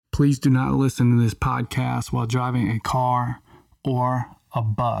Please do not listen to this podcast while driving a car or a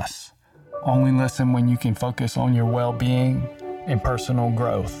bus. Only listen when you can focus on your well-being and personal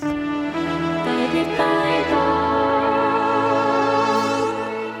growth.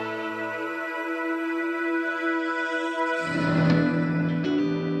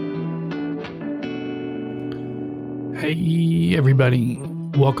 Hey everybody,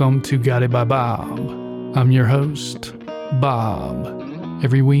 welcome to Got It by Bob. I'm your host, Bob.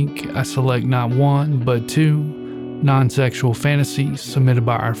 Every week I select not one, but two non-sexual fantasies submitted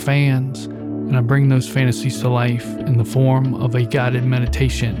by our fans, and I bring those fantasies to life in the form of a guided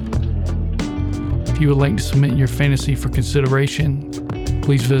meditation. If you would like to submit your fantasy for consideration,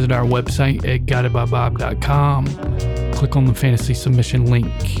 please visit our website at guidedbybob.com. Click on the fantasy submission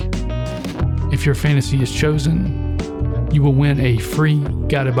link. If your fantasy is chosen, you will win a free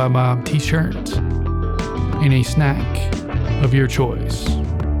Guided by Bob t-shirt and a snack of your choice.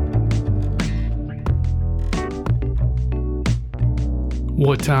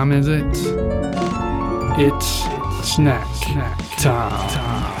 What time is it? It's snack time.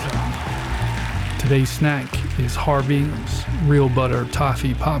 Today's snack is Harvey's Real Butter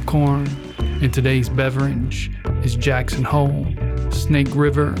Toffee Popcorn, and today's beverage is Jackson Hole Snake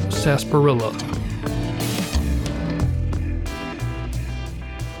River Sarsaparilla.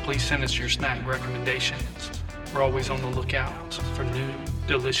 Please send us your snack recommendations. We're always on the lookout for new,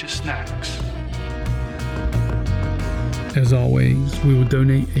 delicious snacks. As always, we will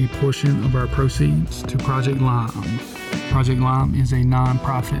donate a portion of our proceeds to Project Lyme. Project Lyme is a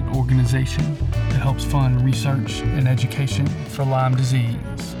non-profit organization that helps fund research and education for Lyme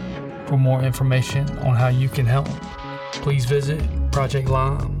disease. For more information on how you can help, please visit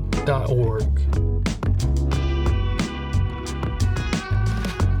projectlyme.org.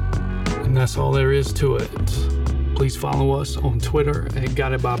 And that's all there is to it. Please follow us on Twitter at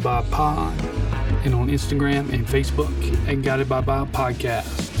Guided by Bob Pod and on Instagram and Facebook at Guided by Bob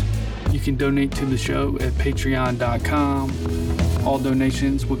Podcast. You can donate to the show at patreon.com. All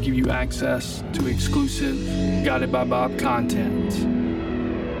donations will give you access to exclusive Guided by Bob content.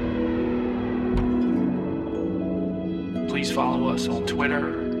 Please follow us on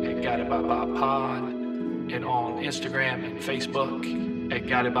Twitter at Guided by Bob Pod and on Instagram and Facebook at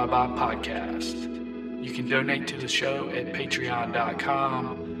Guided by Bob Podcast. You can donate to the show at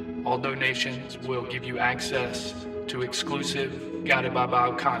patreon.com. All donations will give you access to exclusive Guided by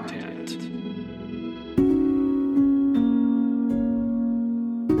Bob content.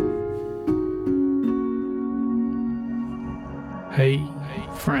 Hey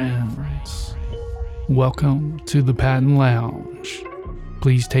friends, welcome to the Patent Lounge.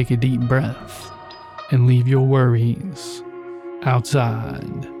 Please take a deep breath and leave your worries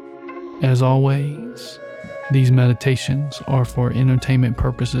outside. As always, these meditations are for entertainment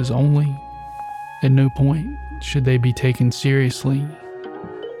purposes only. At no point should they be taken seriously,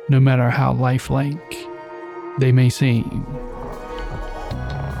 no matter how lifelike they may seem.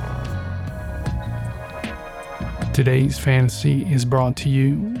 Today's fantasy is brought to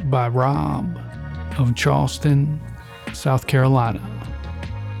you by Rob of Charleston, South Carolina.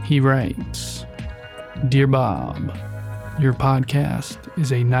 He writes, "Dear Bob, your podcast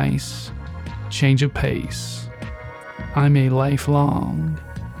is a nice change of pace. I'm a lifelong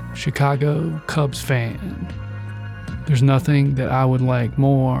Chicago Cubs fan. There's nothing that I would like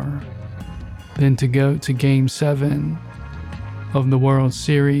more than to go to Game 7 of the World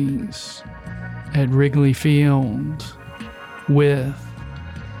Series at Wrigley Field with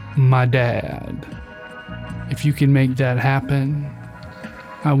my dad. If you can make that happen,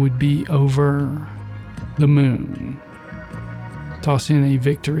 I would be over the moon. Toss in a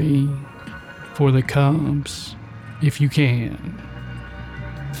victory for the Cubs if you can.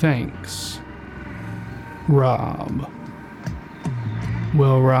 Thanks, Rob."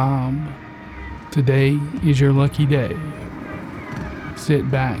 Well, Rob, today is your lucky day. Sit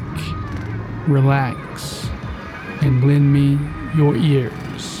back, relax, and lend me your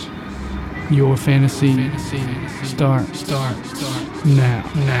ears. Your fantasy starts now.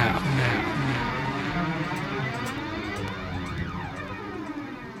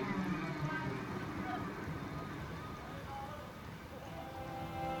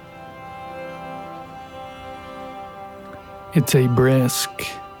 It's a brisk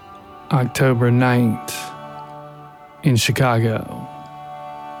October night in Chicago.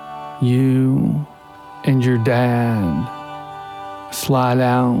 You and your dad slide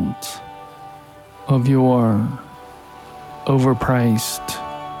out of your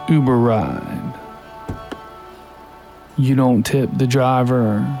overpriced Uber ride. You don't tip the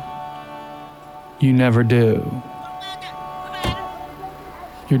driver. You never do.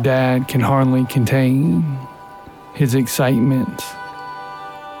 Your dad can hardly contain his excitement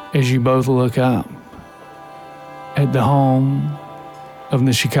as you both look up at the home of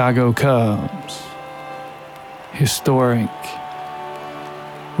the Chicago Cubs, historic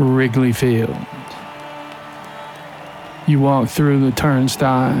Wrigley Field. You walk through the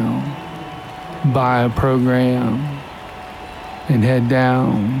turnstile, buy a program, and head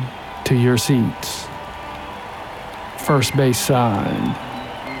down to your seats. First base side,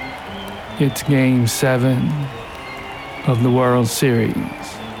 it's Game 7 of the World Series.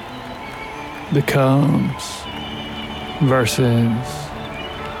 The Cubs versus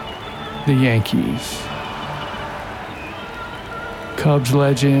the Yankees. Cubs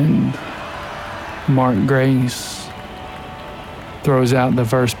legend Mark Grace throws out the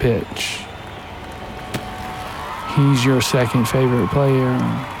first pitch. He's your second favorite player,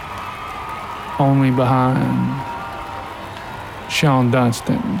 only behind Sean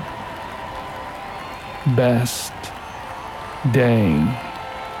Dunston. Best day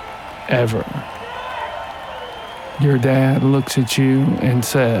ever. Your dad looks at you and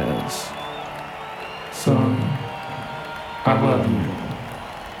says, "Son, I love you,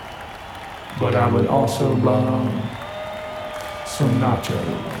 but I would also love some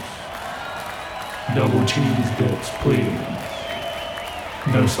nachos. Double cheese dips, please.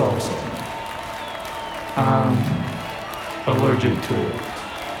 No salsa. I'm allergic to it."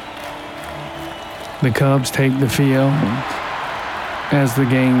 The Cubs take the field as the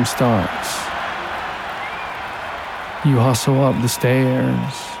game starts. You hustle up the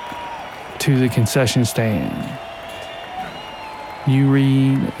stairs to the concession stand. You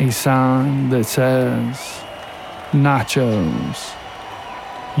read a sign that says nachos.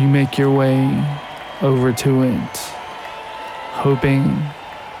 You make your way over to it, hoping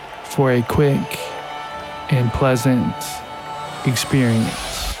for a quick and pleasant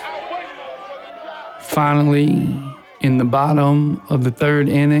experience. Finally, in the bottom of the third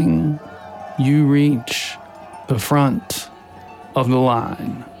inning, you reach the front of the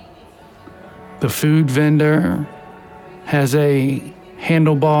line. The food vendor has a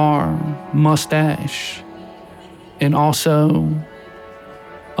handlebar mustache and also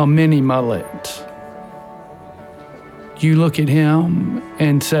a mini mullet. You look at him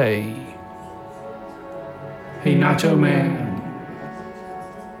and say, "Hey, Nacho Man,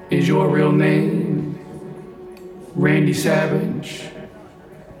 is your real name Randy Savage?"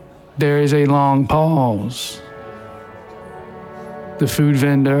 There is a long pause. The food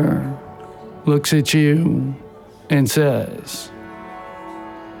vendor looks at you and says,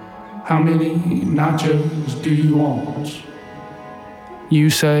 "How many nachos do you want?" You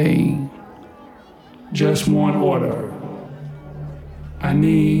say, "Just one order. I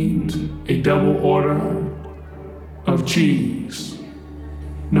need a double order of cheese.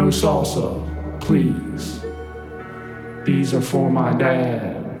 No salsa, please. These are for my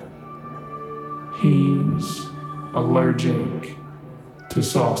dad. He's allergic to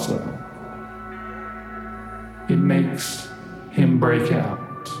salsa. It makes him break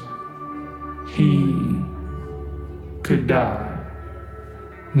out. He could die."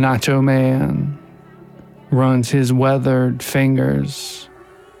 Nacho Man runs his weathered fingers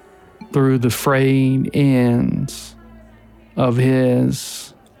through the frayed ends of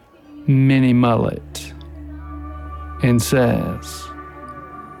his mini mullet and says,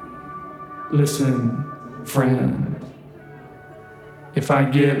 "Listen, friend, if I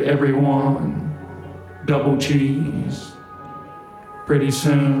give everyone double cheese, pretty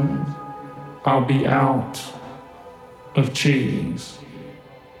soon I'll be out of cheese.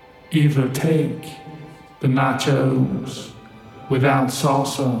 Either take the nachos without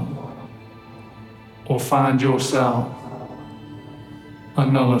salsa or find yourself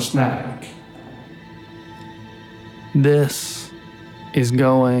another snack." This is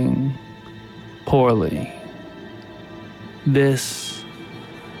going poorly. This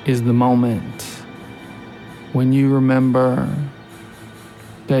is the moment when you remember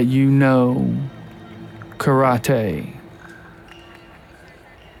that you know karate.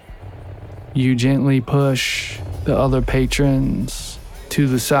 You gently push the other patrons to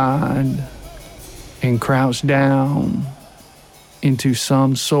the side and crouch down into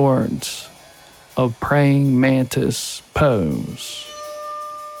some sort of praying mantis pose.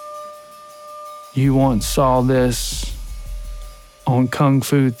 You once saw this on Kung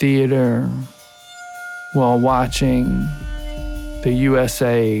Fu Theater while watching the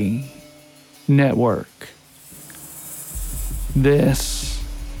USA Network. This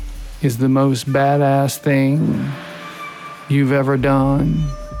is the most badass thing you've ever done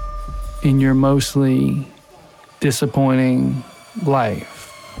in your mostly disappointing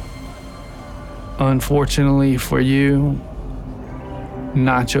life. Unfortunately for you,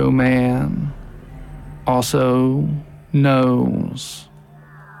 Nacho Man also knows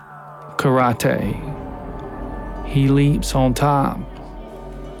karate. He leaps on top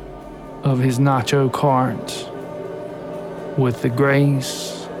of his nacho cart with the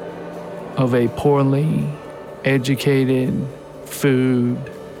grace of a poorly educated food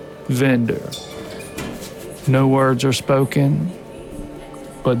vendor. No words are spoken,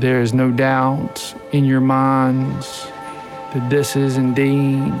 but there is no doubt in your minds that this is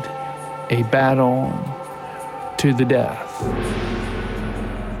indeed a battle to the death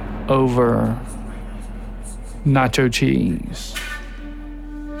over nacho cheese.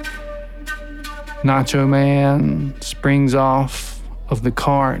 Nacho Man springs off of the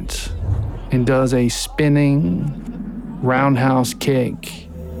cart and does a spinning roundhouse kick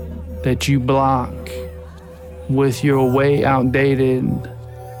that you block with your way outdated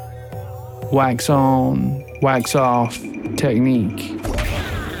wax on, wax off technique.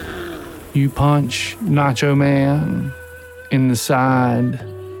 You punch Nacho Man in the side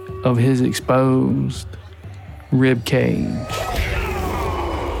of his exposed rib cage.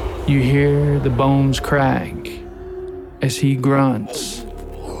 You hear the bones crack as he grunts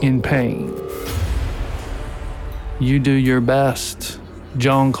in pain. You do your best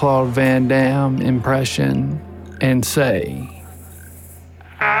Jean-Claude Van Damme impression and say,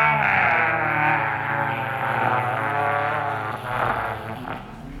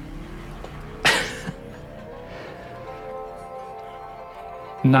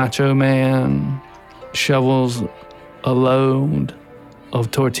 Nacho Man shovels a load of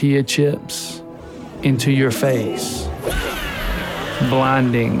tortilla chips into your face,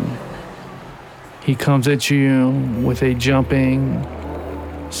 blinding. He comes at you with a jumping,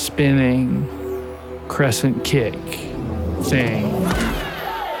 spinning, crescent kick thing.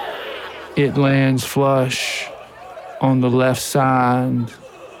 It lands flush on the left side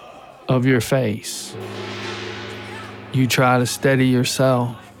of your face. You try to steady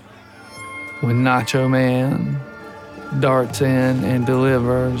yourself when Nacho Man darts in and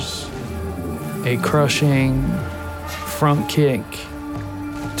delivers a crushing front kick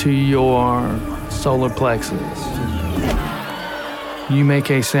to your solar plexus. You make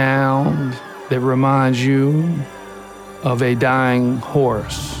a sound that reminds you of a dying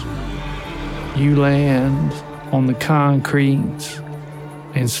horse. You land on the concrete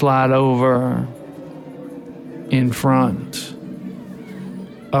and slide over in front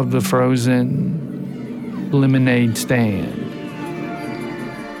of the frozen lemonade stand.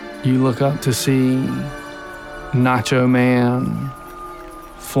 You look up to see Nacho Man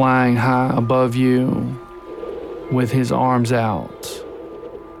flying high above you with his arms out,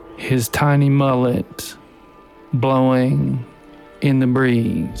 his tiny mullet blowing in the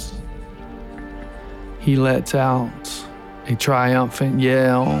breeze. He lets out a triumphant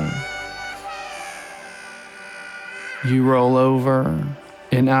yell. You roll over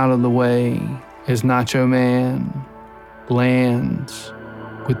and out of the way as Nacho Man lands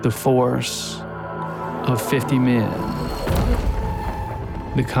with the force of 50 men.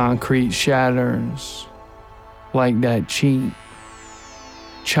 The concrete shatters like that cheap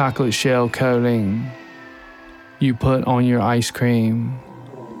chocolate shell coating you put on your ice cream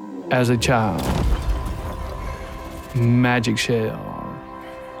as a child. Magic shell.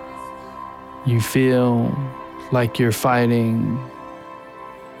 You feel like you're fighting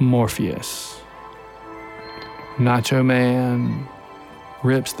Morpheus. Nacho Man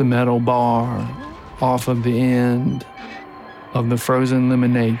rips the metal bar off of the end of the frozen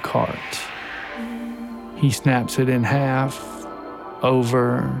lemonade cart. He snaps it in half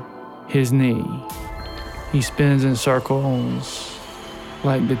over his knee. He spins in circles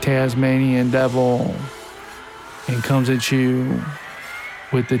like the Tasmanian devil and comes at you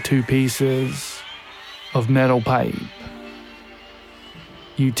with the two pieces of metal pipe.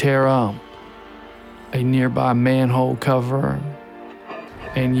 You tear up a nearby manhole cover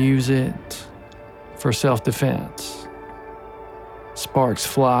and use it for self-defense. Sparks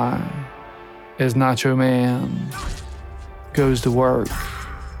fly as Nacho Man goes to work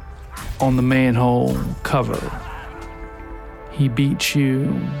on the manhole cover. He beats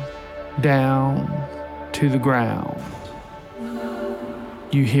you down to the ground.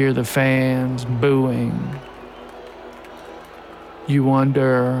 You hear the fans booing. You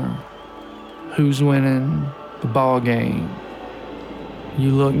wonder who's winning the ball game.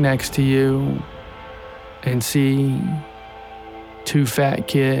 You look next to you and see two fat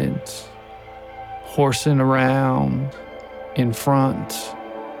kids horsing around in front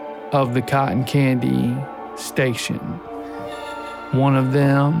of the cotton candy station. One of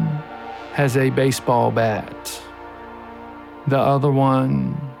them has a baseball bat. The other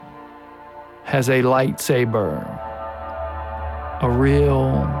one has a lightsaber, a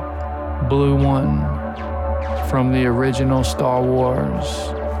real blue one from the original Star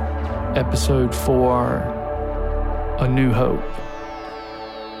Wars Episode 4, A New Hope.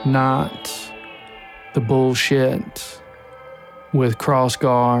 Not the bullshit with cross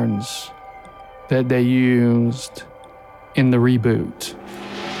guards that they used in the reboot.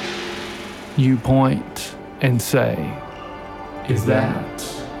 You point and say, "Is that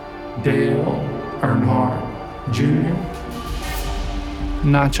Dale Earnhardt Jr.?"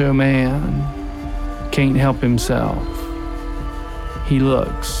 Nacho Man can't help himself. He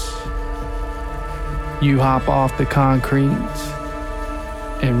looks. You hop off the concrete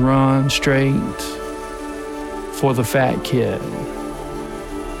and run straight for the fat kid.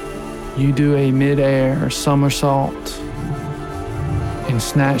 You do a mid-air somersault and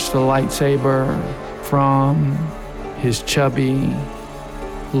snatch the lightsaber from his chubby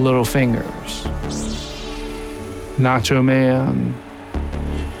little fingers. Nacho Man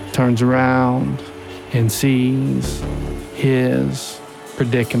turns around and sees his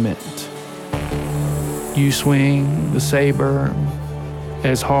predicament. You swing the saber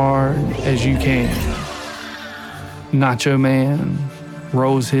as hard as you can. Nacho Man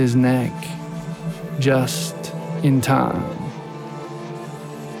rolls his neck just in time.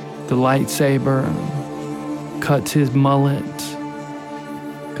 The lightsaber cuts his mullet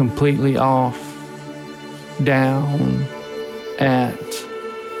completely off down at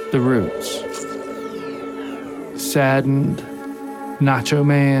the roots. Saddened, Nacho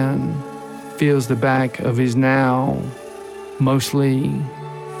Man feels the back of his now mostly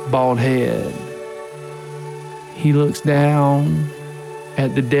bald head. He looks down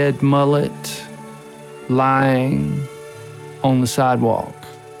at the dead mullet lying on the sidewalk.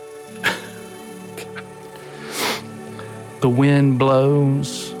 The wind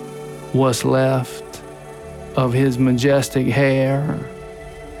blows what's left of his majestic hair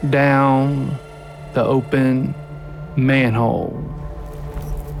down the open manhole.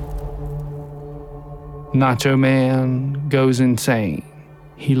 Nacho Man goes insane.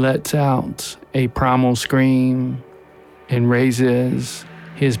 He lets out a primal scream and raises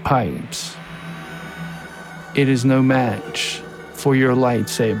his pipes. It is no match for your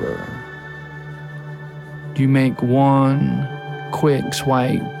lightsaber. You make one quick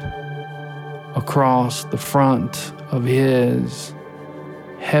swipe across the front of his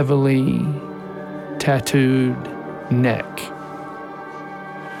heavily tattooed neck.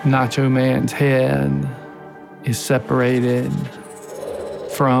 Nacho Man's head is separated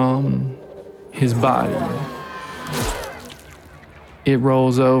from his body. It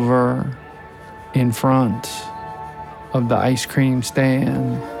rolls over in front of the ice cream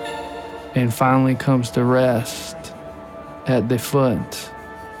stand and finally comes to rest at the foot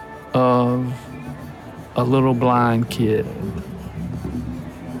of a little blind kid.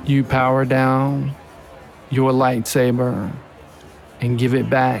 You power down your lightsaber and give it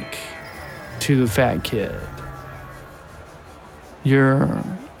back to the fat kid. You're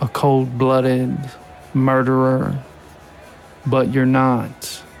a cold-blooded murderer, but you're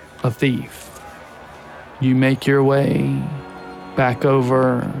not a thief. You make your way back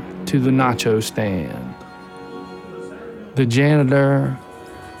over to the nacho stand. The janitor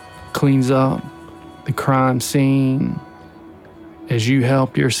cleans up the crime scene as you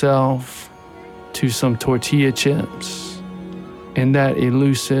help yourself to some tortilla chips and that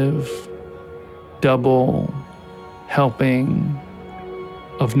elusive double helping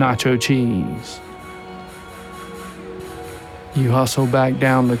of nacho cheese. You hustle back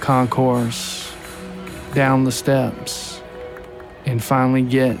down the concourse, down the steps, and finally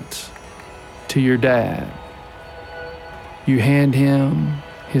get to your dad. You hand him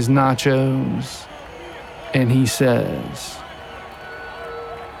his nachos, and he says,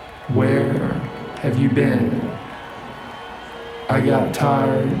 "Where have you been? I got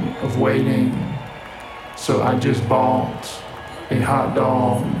tired of waiting, so I just bought a hot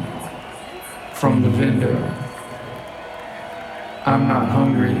dog from the vendor. I'm not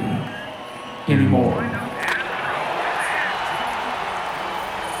hungry anymore."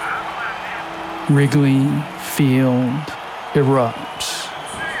 Wrigley Field erupts.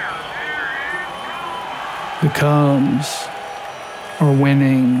 The Cubs are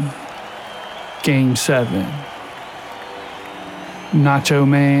winning Game 7. Nacho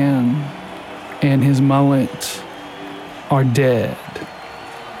Man and his mullet are dead.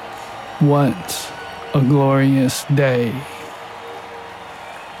 What a glorious day.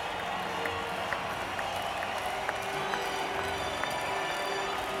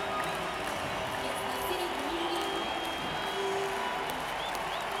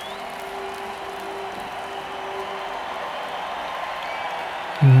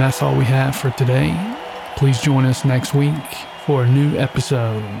 And that's all we have for today. Please join us next week for a new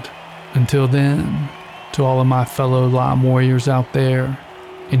episode. Until then, to all of my fellow Lyme warriors out there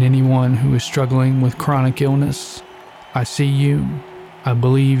and anyone who is struggling with chronic illness, I see you, I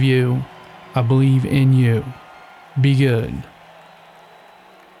believe you, I believe in you. Be good.